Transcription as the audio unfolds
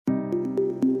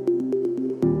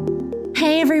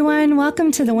Hey everyone, welcome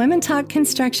to the Women Talk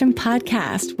Construction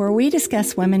podcast, where we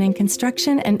discuss women in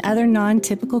construction and other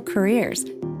non-typical careers.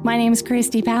 My name is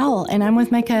Christy Powell, and I'm with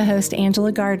my co-host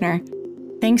Angela Gardner.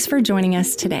 Thanks for joining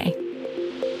us today.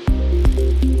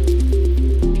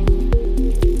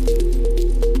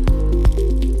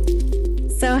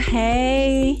 So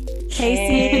hey,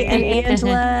 Casey and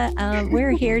Angela,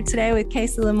 we're here today with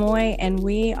Casey Lemoi, and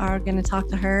we are going to talk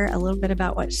to her a little bit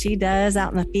about what she does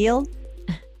out in the field.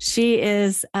 She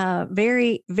is a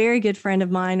very, very good friend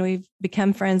of mine. We've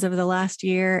become friends over the last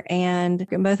year, and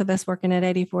both of us working at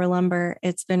 84 Lumber.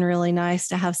 It's been really nice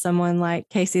to have someone like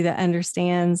Casey that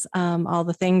understands all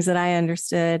the things that I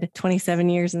understood 27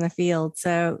 years in the field.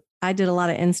 So I did a lot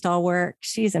of install work.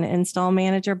 She's an install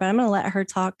manager, but I'm going to let her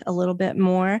talk a little bit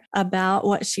more about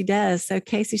what she does. So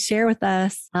Casey, share with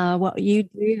us what you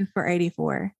do for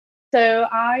 84. So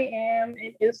I am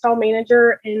an install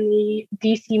manager in the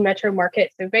DC metro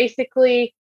market. So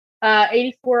basically,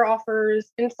 84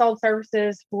 offers installed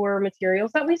services for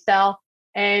materials that we sell.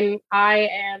 And I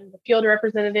am the field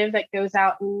representative that goes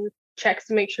out and checks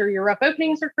to make sure your rough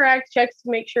openings are correct, checks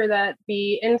to make sure that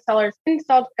the installers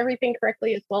installed everything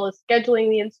correctly, as well as scheduling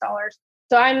the installers.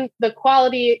 So I'm the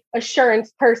quality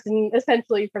assurance person,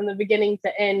 essentially, from the beginning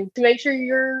to end, to make sure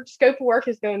your scope of work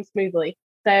is going smoothly.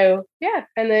 So, yeah.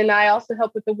 And then I also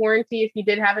help with the warranty if you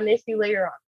did have an issue later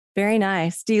on. Very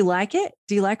nice. Do you like it?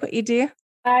 Do you like what you do?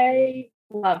 I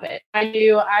love it. I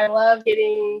do. I love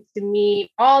getting to meet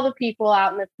all the people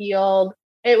out in the field.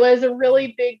 It was a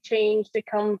really big change to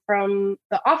come from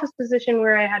the office position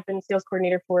where I had been sales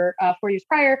coordinator for 4 years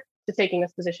prior to taking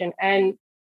this position. And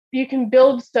you can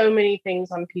build so many things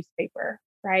on a piece of paper,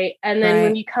 right? And then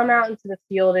when you come out into the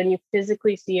field and you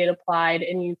physically see it applied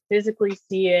and you physically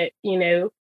see it,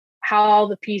 how all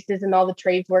the pieces and all the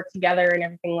trades work together and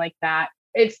everything like that,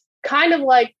 it's kind of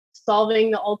like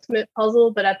solving the ultimate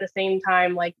puzzle, but at the same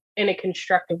time, like in a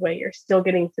constructive way, you're still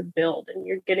getting to build and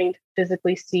you're getting to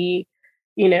physically see,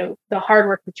 the hard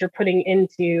work that you're putting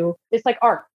into. It's like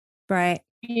art. Right.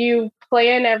 You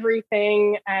plan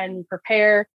everything and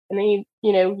prepare, and then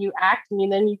you act,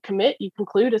 and then you commit, you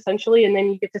conclude essentially, and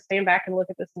then you get to stand back and look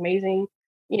at this amazing,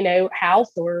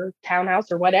 house or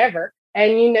townhouse or whatever.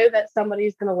 And you know that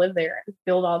somebody's going to live there and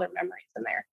build all their memories in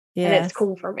there. Yes. And it's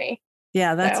cool for me.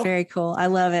 Yeah, that's very cool. I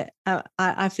love it.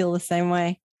 I feel the same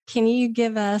way. Can you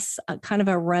give us kind of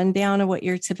a rundown of what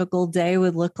your typical day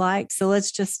would look like? So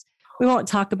we won't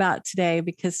talk about today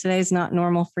because today's not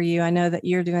normal for you. I know that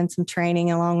you're doing some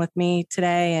training along with me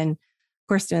today and of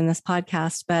course doing this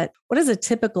podcast, but what does a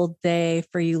typical day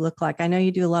for you look like? I know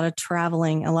you do a lot of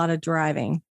traveling, a lot of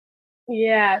driving.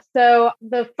 Yeah. So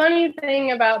the funny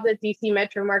thing about the DC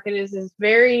metro market is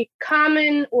very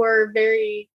common or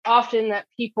very often that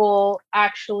people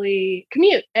actually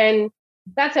commute, and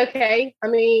that's okay. I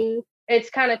mean, it's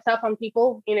kind of tough on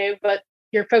people, but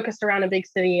you're focused around a big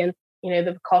city and,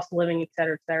 the cost of living, et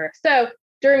cetera, et cetera. So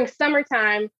during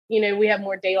summertime, we have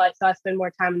more daylight, so I spend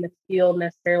more time in the field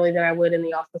necessarily than I would in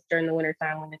the office during the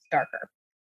wintertime when it's darker.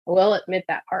 I will admit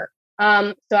that part.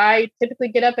 So I typically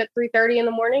get up at 3:30 in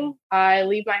the morning. I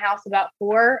leave my house about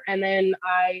 4, and then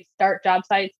I start job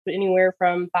sites anywhere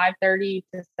from 5:30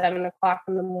 to 7 o'clock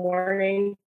in the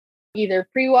morning, either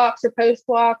pre-walks or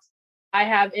post-walks. I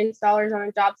have installers on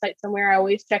a job site somewhere. I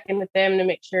always check in with them to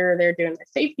make sure they're doing their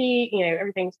safety,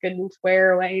 everything's good and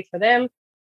square away for them.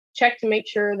 Check to make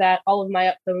sure that all of my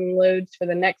upcoming loads for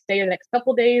the next day or the next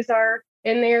couple days are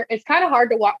in there. It's kind of hard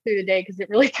to walk through the day because it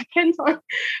really depends on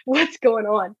what's going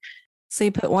on. So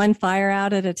you put one fire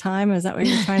out at a time? Is that what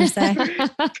you're trying to say?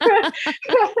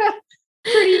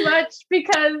 Pretty much,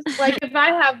 because like if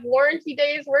I have warranty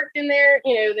days worked in there,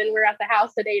 then we're at the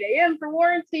house at 8 a.m. for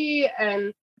warranty.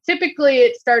 And typically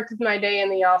it starts with my day in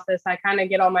the office. I kind of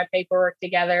get all my paperwork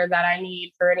together that I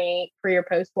need for any pre or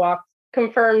post walks,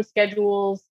 confirm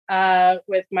schedules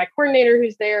with my coordinator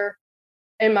who's there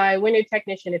and my window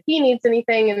technician if he needs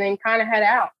anything, and then kind of head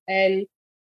out. And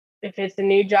if it's a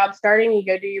new job starting, you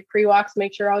go do your pre-walks,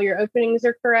 make sure all your openings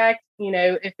are correct.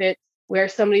 If it's where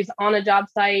somebody's on a job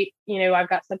site, I've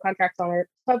got subcontractors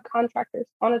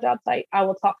on a job site. I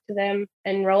will talk to them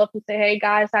and roll up and say, hey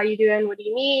guys, how you doing? What do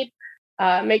you need?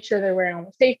 Make sure they're wearing all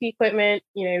the safety equipment,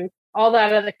 all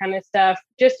that other kind of stuff,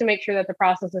 just to make sure that the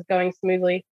process is going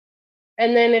smoothly.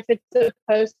 And then if it's a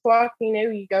post-walk,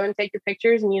 you go and take your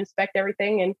pictures and you inspect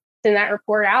everything and send that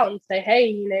report out and say, hey,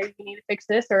 you need to fix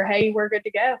this, or hey, we're good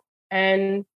to go.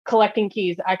 And collecting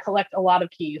keys. I collect a lot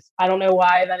of keys. I don't know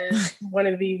why. That is one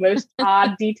of the most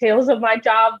odd details of my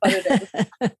job, but it is.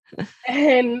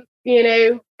 And,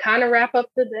 kind of wrap up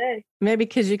the day. Maybe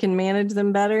because you can manage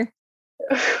them better.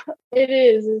 It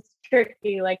is. It's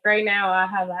tricky. Like right now, I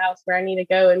have a house where I need to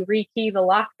go and rekey the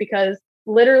lock because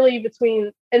literally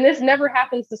and this never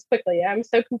happens this quickly. I'm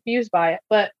so confused by it.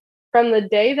 But from the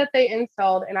day that they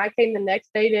installed and I came the next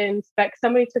day to inspect,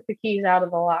 somebody took the keys out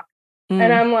of the lock.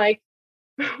 And I'm like,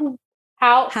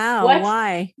 how?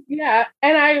 Why? Yeah.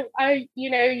 And I,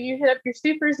 you hit up your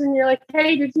supers and you're like,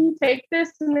 hey, did you take this?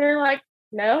 And they're like,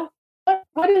 no.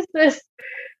 What is this?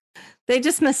 They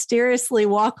just mysteriously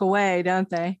walk away, don't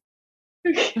they?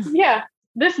 Yeah.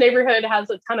 This neighborhood has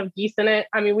a ton of geese in it.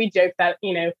 I mean, we joke that,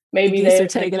 maybe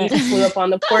the geese flew up on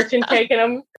the porch and taken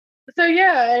them. So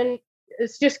yeah, and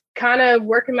it's just kind of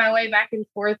working my way back and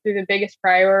forth through the biggest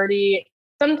priority.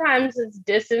 Sometimes it's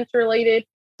distance related.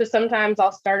 So sometimes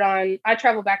I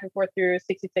travel back and forth through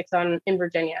 66 in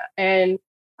Virginia, and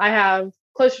I have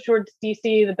closer towards DC,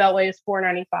 the Beltway is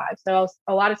 495. So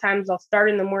a lot of times I'll start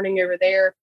in the morning over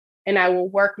there and I will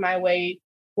work my way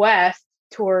west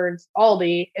towards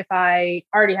Aldi if I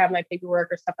already have my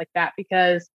paperwork or stuff like that,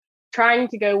 because trying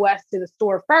to go west to the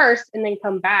store first and then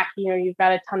come back, you've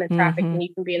got a ton of traffic and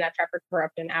you can be in that traffic for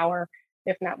up to an hour,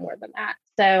 if not more than that.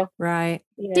 So, right.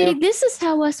 See, this is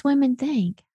how us women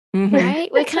think. Right?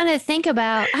 We kind of think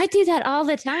about, I do that all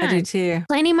the time. I do too.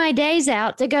 Planning my days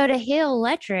out to go to Hill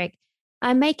Electric.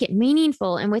 I make it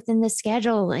meaningful and within the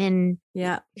schedule. And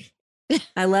yeah,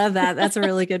 I love that. That's a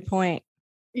really good point.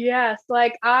 Yes.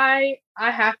 Like I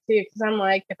have to, because I'm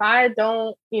like, if I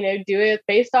don't, do it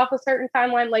based off a certain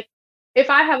timeline, like if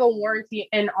I have a warranty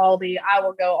in Aldi, I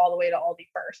will go all the way to Aldi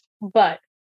first. But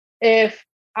if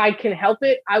I can help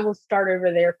it, I will start over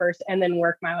there first and then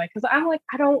work my way. Because I'm like,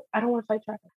 I don't want to fight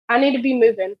traffic. I need to be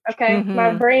moving. Okay.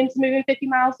 My brain's moving 50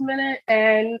 miles a minute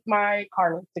and my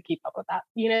car needs to keep up with that.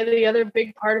 The other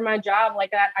big part of my job,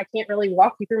 like I can't really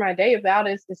walk you through my day about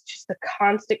is just the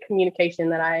constant communication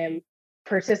that I am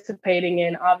participating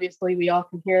in. Obviously, we all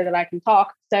can hear that I can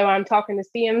talk. So I'm talking to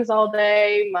CMs all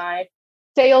day, my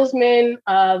salesman,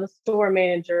 the store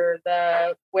manager,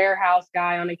 the warehouse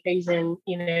guy on occasion,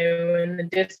 and the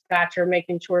dispatcher,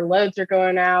 making sure loads are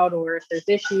going out or if there's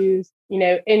issues,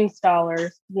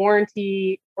 installers,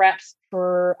 warranty reps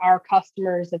for our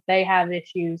customers if they have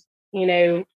issues. Me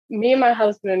and my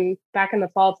husband back in the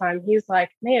fall time, he's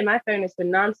like, man, my phone has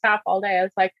been nonstop all day. I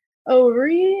was like, oh,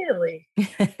 really?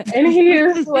 And he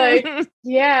was like,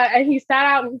 yeah. And he sat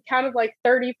out and counted like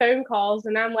 30 phone calls.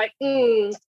 And I'm like,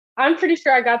 I'm pretty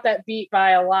sure I got that beat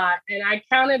by a lot. And I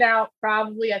counted out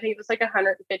probably, I think it was like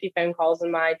 150 phone calls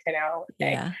in my 10-hour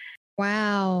day. Yeah.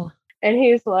 Wow. And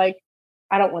he's like,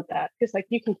 I don't want that. He's like,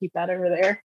 you can keep that over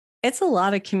there. It's a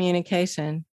lot of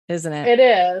communication, isn't it? It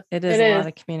is. It is a lot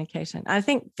of communication. I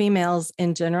think females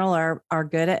in general are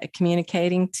good at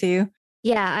communicating too.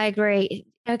 Yeah, I agree.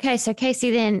 Okay. So Casey,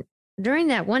 then during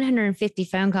that 150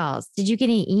 phone calls, did you get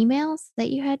any emails that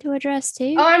you had to address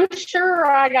too? Oh, I'm sure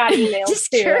I got emails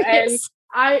Just too. curious.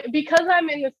 And because I'm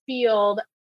in the field,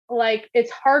 like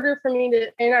it's harder for me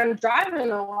and I'm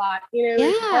driving a lot,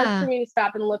 it's hard for me to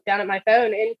stop and look down at my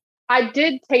phone. And I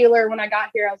did tailor when I got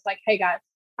here. I was like, hey guys,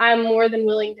 I'm more than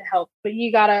willing to help, but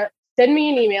you gotta send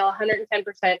me an email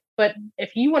 110%. But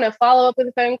if you want to follow up with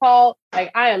a phone call,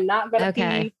 like I am not going to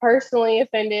be personally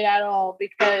offended at all,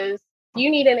 because you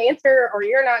need an answer or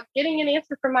you're not getting an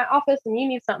answer from my office and you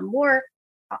need something more,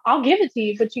 I'll give it to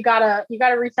you. But you gotta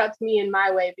reach out to me in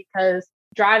my way, because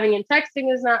driving and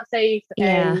texting is not safe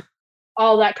and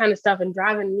all that kind of stuff. And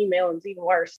driving and emailing is even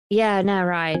worse. Yeah, no,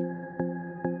 right.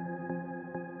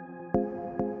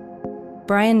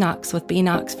 Brian Knox with B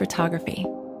Knox Photography.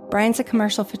 Brian's a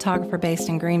commercial photographer based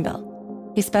in Greenville.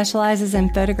 He specializes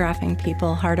in photographing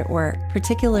people hard at work,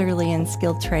 particularly in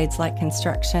skilled trades like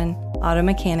construction, auto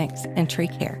mechanics, and tree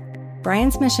care.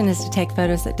 Brian's mission is to take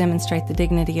photos that demonstrate the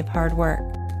dignity of hard work.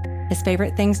 His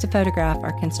favorite things to photograph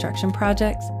are construction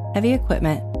projects, heavy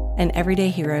equipment, and everyday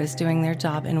heroes doing their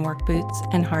job in work boots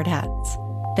and hard hats.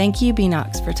 Thank you, B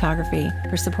Knox Photography,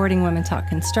 for supporting Women Talk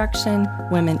Construction,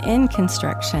 Women in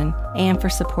Construction, and for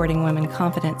supporting women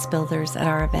confidence builders at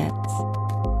our events.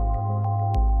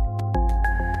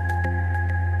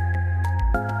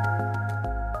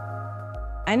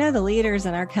 I know the leaders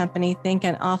in our company think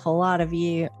an awful lot of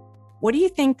you. What do you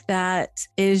think that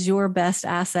is your best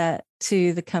asset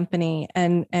to the company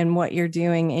and what you're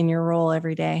doing in your role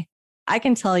every day? I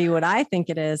can tell you what I think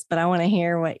it is, but I want to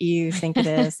hear what you think it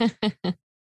is.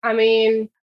 I mean,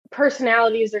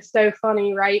 personalities are so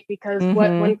funny, right? Because what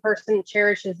one person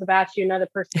cherishes about you, another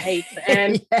person hates.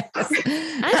 And I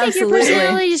think your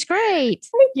personality is great.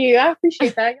 Thank you. I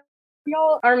appreciate that.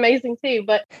 Y'all are amazing too.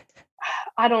 But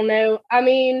I don't know. I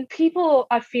mean, people,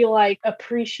 I feel like,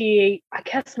 appreciate, I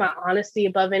guess, my honesty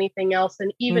above anything else.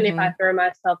 And even if I throw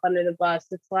myself under the bus,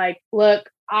 it's like,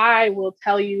 look, I will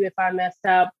tell you if I messed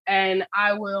up, and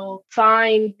I will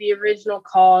find the original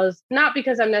cause, not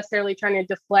because I'm necessarily trying to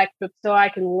deflect, but so I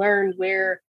can learn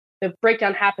where the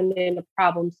breakdown happened in the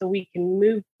problem so we can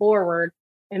move forward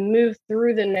and move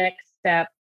through the next step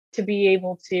to be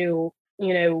able to,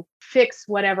 fix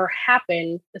whatever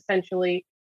happened, essentially.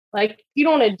 Like, if you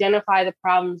don't identify the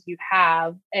problems you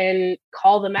have and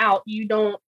call them out,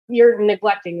 you're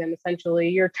neglecting them, essentially.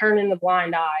 You're turning the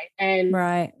blind eye. And,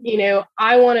 right.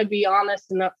 I want to be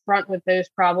honest and upfront with those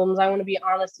problems. I want to be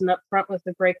honest and upfront with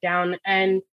the breakdown.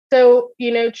 And so,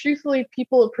 truthfully,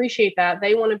 people appreciate that.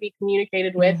 They want to be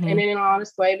communicated with and in an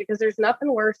honest way, because there's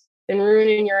nothing worse than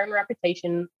ruining your own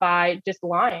reputation by just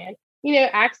lying.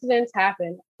 Accidents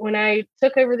happen. When I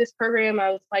took over this program, I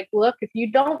was like, look, if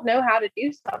you don't know how to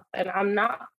do something, I'm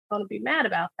not going to be mad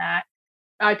about that.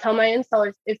 I tell my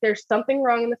installers, if there's something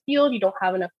wrong in the field, you don't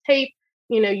have enough tape,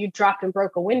 you dropped and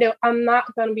broke a window, I'm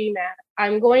not going to be mad.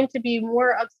 I'm going to be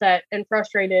more upset and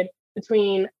frustrated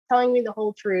between telling me the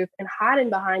whole truth and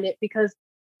hiding behind it, because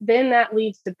then that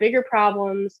leads to bigger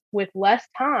problems with less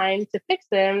time to fix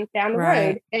them down the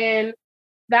road. And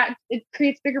that it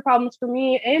creates bigger problems for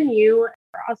me and you.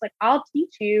 I was like, I'll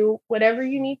teach you whatever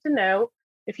you need to know.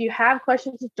 If you have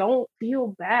questions, don't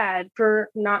feel bad for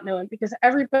not knowing, because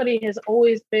everybody has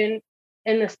always been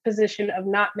in this position of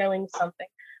not knowing something,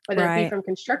 whether it be from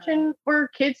construction or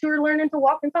kids who are learning to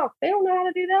walk and talk. They don't know how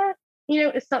to do that.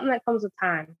 It's something that comes with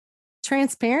time.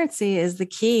 Transparency is the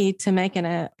key to making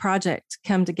a project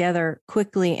come together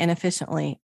quickly and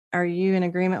efficiently. Are you in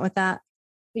agreement with that?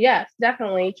 Yes,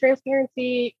 definitely.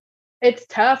 Transparency, it's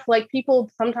tough. Like, people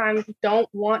sometimes don't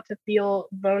want to feel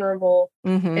vulnerable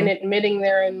in admitting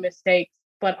their own mistakes.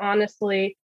 But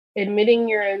honestly, admitting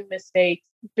your own mistakes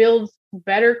builds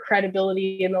better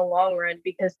credibility in the long run,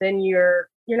 because then you're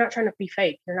not trying to be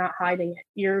fake. You're not hiding it.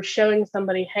 You're showing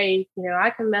somebody, hey,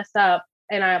 I can mess up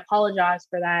and I apologize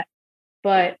for that.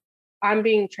 But I'm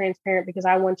being transparent because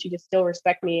I want you to still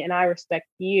respect me, and I respect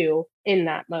you in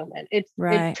that moment.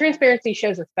 Transparency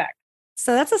shows respect.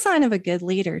 So that's a sign of a good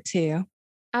leader too.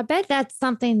 I bet that's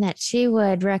something that she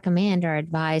would recommend or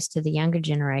advise to the younger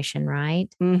generation, right?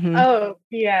 Oh,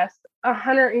 yes,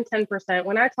 110%.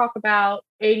 When I talk about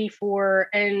 84,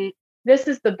 and this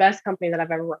is the best company that I've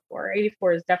ever worked for.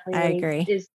 84 is definitely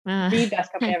the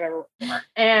best company I've ever worked for.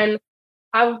 And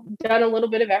I've done a little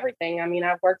bit of everything. I mean,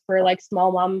 I've worked for like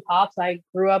small mom and pops. I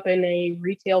grew up in a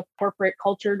retail, corporate,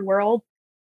 cultured world.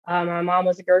 My mom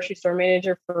was a grocery store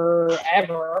manager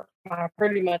forever,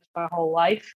 pretty much my whole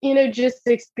life. Just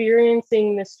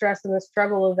experiencing the stress and the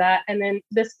struggle of that. And then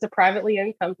this is a privately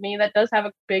owned company that does have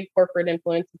a big corporate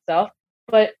influence itself.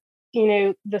 But,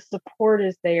 the support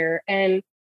is there. And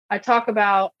I talk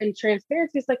about, in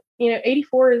transparency, it's like,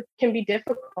 84 can be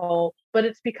difficult, but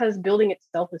it's because building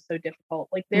itself is so difficult.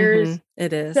 Like, there's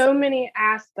so many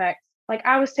aspects. Like,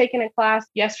 I was taking a class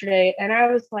yesterday and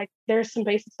I was like, there's some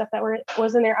basic stuff that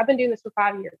was in there. I've been doing this for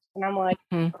 5 years. And I'm like,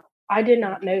 I did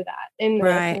not know that in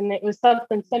this. And it was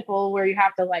something simple where you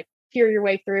have to like hear your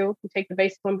way through and take the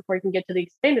basic one before you can get to the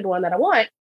extended one that I want.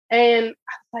 And I was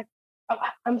like,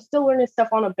 I'm still learning stuff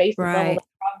on a basic level that's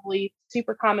probably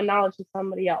super common knowledge to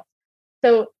somebody else.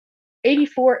 So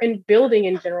 84 and building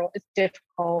in general is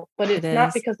difficult, but it's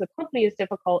not because the company is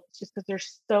difficult. It's just because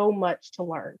there's so much to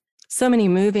learn. So many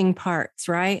moving parts,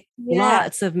 right? Yes.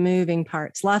 Lots of moving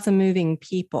parts, lots of moving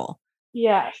people.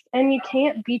 Yes. And you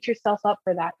can't beat yourself up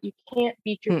for that. You can't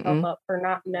beat yourself up for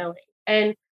not knowing.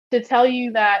 And to tell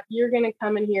you that you're going to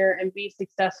come in here and be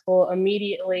successful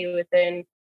immediately within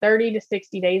 30 to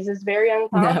 60 days is very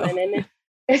uncommon. No. And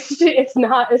it's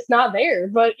not there,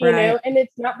 but and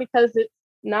it's not because it's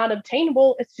not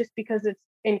obtainable. It's just because it's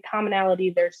in commonality.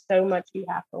 There's so much you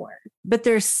have to learn. But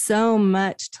there's so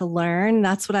much to learn.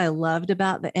 That's what I loved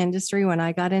about the industry when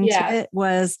I got into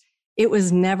it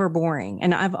was never boring.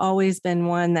 And I've always been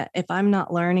one that if I'm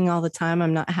not learning all the time,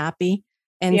 I'm not happy.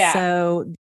 And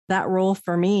so that role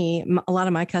for me, a lot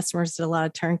of my customers did a lot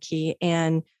of turnkey,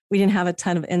 and we didn't have a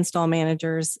ton of install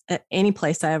managers at any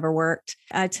place I ever worked.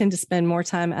 I tend to spend more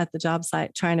time at the job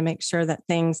site trying to make sure that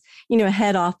things,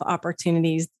 head off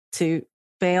opportunities to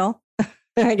fail,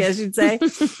 I guess you'd say.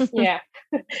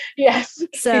 Yes.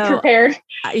 So be prepared.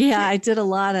 I did a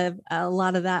lot of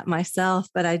that myself,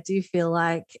 but I do feel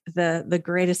like the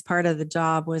greatest part of the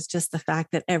job was just the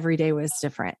fact that every day was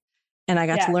different. And I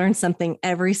got to learn something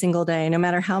every single day. No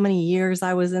matter how many years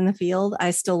I was in the field,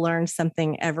 I still learned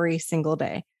something every single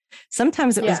day.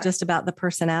 Sometimes it was just about the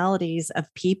personalities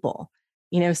of people,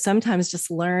 sometimes just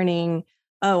learning,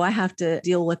 I have to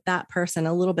deal with that person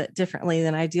a little bit differently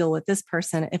than I deal with this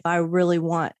person if I really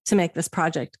want to make this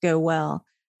project go well.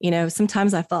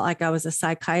 sometimes I felt like I was a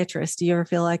psychiatrist. Do you ever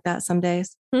feel like that some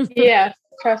days? Yes,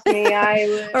 trust me, I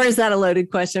would. Or is that a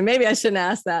loaded question? Maybe I shouldn't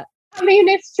ask that. I mean,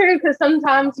 it's true because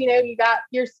sometimes,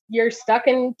 you're stuck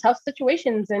in tough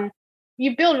situations and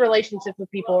you build relationships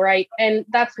with people, right? And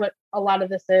that's what a lot of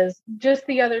this is. Just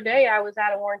the other day, I was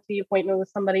at a warranty appointment with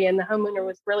somebody and the homeowner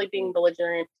was really being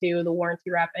belligerent to the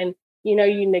warranty rep. And,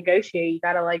 you negotiate, you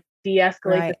got to like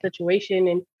de-escalate the situation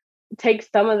and take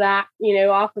some of that,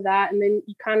 off of that. And then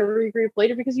you kind of regroup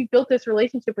later because you built this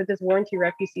relationship with this warranty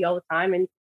rep you see all the time. And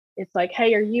it's like,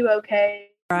 hey, are you okay?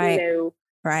 Right.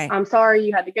 Right. I'm sorry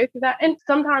you had to go through that. And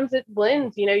sometimes it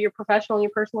blends, your professional and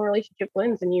your personal relationship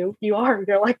blends and you're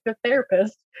like the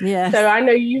therapist. Yeah. So I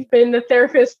know you've been the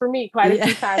therapist for me quite a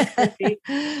few times, Chrissy.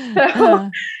 So.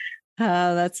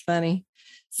 Oh, that's funny.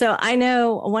 So I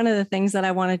know one of the things that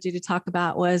I wanted you to talk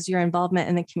about was your involvement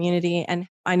in the community. And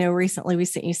I know recently we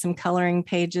sent you some coloring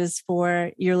pages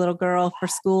for your little girl for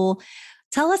school.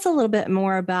 Tell us a little bit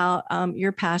more about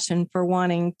your passion for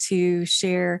wanting to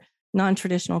share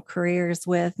non-traditional careers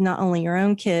with not only your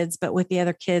own kids, but with the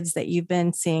other kids that you've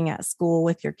been seeing at school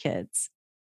with your kids.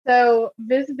 So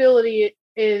visibility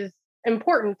is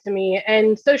important to me,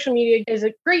 and social media is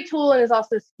a great tool and is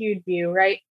also skewed view,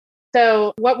 right?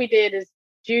 So what we did is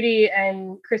Judy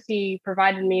and Chrissy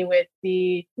provided me with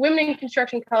the Women in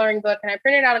Construction coloring book, and I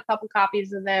printed out a couple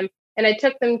copies of them, and I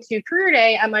took them to career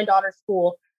day at my daughter's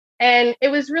school. And it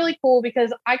was really cool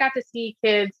because I got to see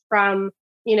kids from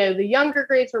the younger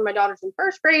grades where my daughter's in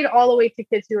first grade all the way to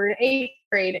kids who are in eighth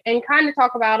grade and kind of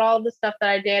talk about all the stuff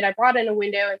that I did. I brought in a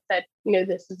window and said,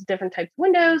 this is different types of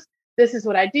windows. This is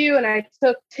what I do. And I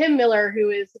took Tim Miller,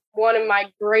 who is one of my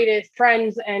greatest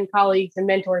friends and colleagues and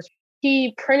mentors.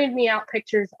 He printed me out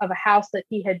pictures of a house that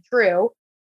he had drew.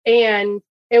 And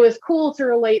it was cool to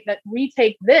relate that we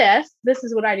take this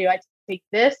is what I do. I take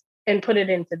this and put it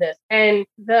into this. And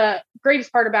the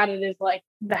greatest part about it is like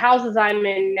the houses I'm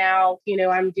in now,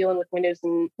 I'm dealing with windows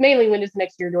and mainly windows and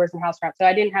exterior doors and house wrap. So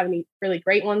I didn't have any really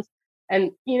great ones.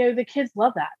 And, the kids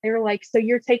love that. They were like, so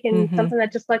you're taking something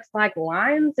that just looks like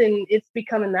lines and it's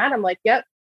becoming that? I'm like, yep.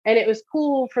 And it was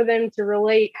cool for them to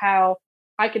relate how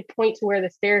I could point to where the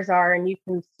stairs are and you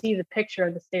can see the picture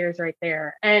of the stairs right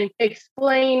there and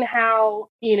explain how,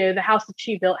 the house that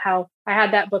she built, how I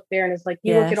had that book there. And it's like,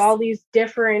 you look at all these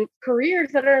different careers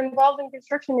that are involved in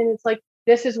construction. And it's like,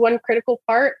 this is one critical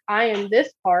part. I am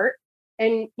this part.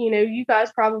 And, you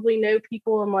guys probably know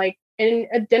people and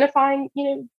identifying,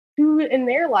 who in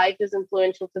their life is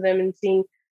influential to them and seeing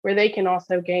where they can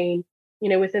also gain,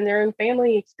 within their own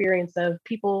family experience of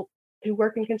people who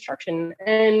work in construction.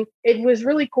 And it was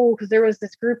really cool because there was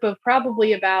this group of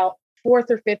probably about fourth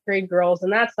or fifth grade girls.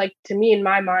 And that's like, to me, in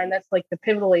my mind, that's like the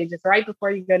pivotal age. It's right before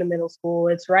you go to middle school.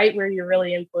 It's right where you're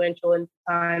really influential in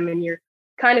time and you're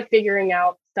kind of figuring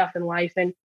out stuff in life.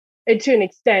 And to an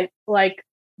extent, like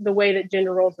the way that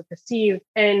gender roles are perceived.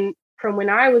 And from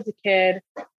when I was a kid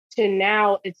to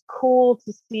now, it's cool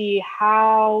to see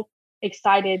how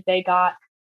excited they got.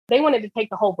 They wanted to take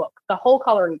the whole book, the whole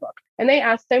coloring book. And they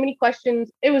asked so many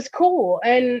questions. It was cool.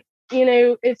 And,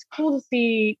 it's cool to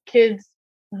see kids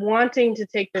wanting to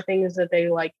take the things that they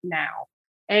like now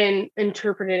and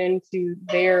interpret it into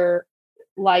their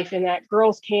life and that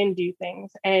girls can do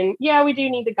things. And yeah, we do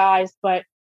need the guys, but,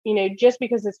 just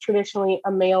because it's traditionally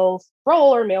a male's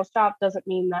role or male's job doesn't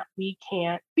mean that we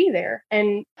can't be there.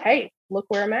 And hey, look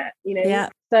where I'm at, Yeah.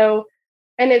 So,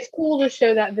 and it's cool to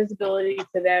show that visibility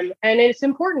to them. And it's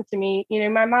important to me.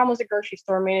 My mom was a grocery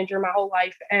store manager my whole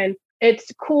life. And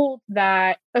it's cool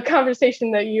that a conversation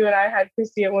that you and I had,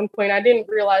 Christy, at one point, I didn't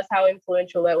realize how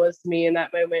influential that was to me in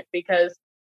that moment because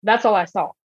that's all I saw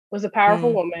was a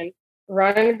powerful woman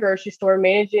running a grocery store,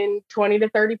 managing 20 to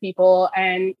 30 people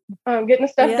and getting the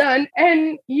stuff done.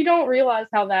 And you don't realize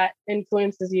how that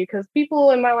influences you because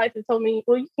people in my life have told me,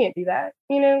 well, you can't do that.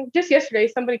 Just yesterday,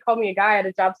 somebody called me a guy at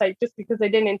a job site just because they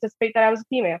didn't anticipate that I was a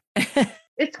female.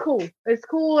 It's cool. It's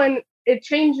cool. And it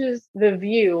changes the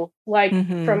view, like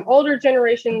from older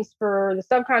generations for the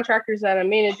subcontractors that I'm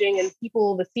managing and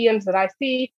people, the CMs that I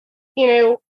see,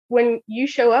 when you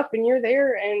show up and you're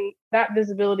there and that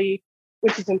visibility,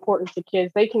 which is important to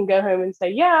kids, they can go home and say,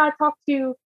 yeah, I talked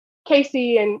to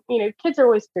Casey and, kids are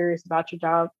always curious about your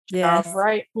job,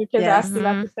 right? Your kids ask you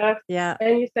about the stuff. Yeah.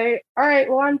 And you say, all right,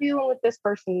 well, I'm dealing with this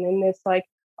person. And it's like,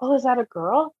 oh, is that a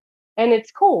girl? And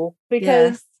it's cool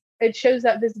because it shows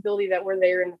that visibility that we're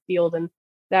there in the field and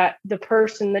that the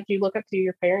person that you look up to,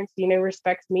 your parents,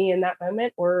 respects me in that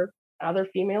moment or other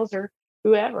females or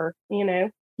whoever,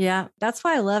 Yeah, that's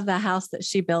why I love the House That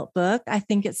She Built book. I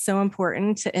think it's so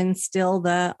important to instill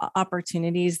the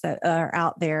opportunities that are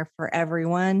out there for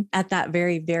everyone at that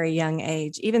very, very young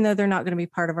age, even though they're not going to be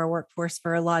part of our workforce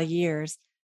for a lot of years.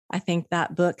 I think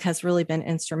that book has really been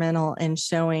instrumental in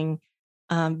showing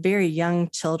very young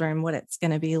children what it's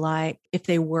going to be like if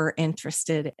they were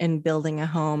interested in building a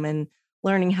home and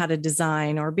learning how to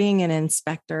design or being an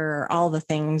inspector or all the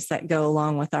things that go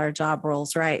along with our job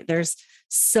roles, right? There's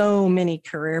so many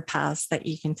career paths that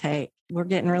you can take. We're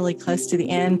getting really close to the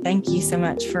end. Thank you so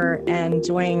much for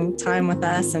enjoying time with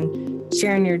us and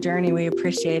sharing your journey. We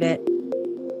appreciate it.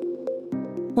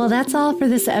 Well, that's all for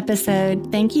this episode.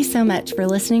 Thank you so much for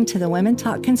listening to the Women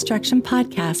Talk Construction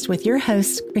podcast with your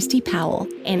hosts, Christy Powell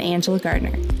and Angela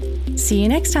Gardner. See you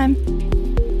next time.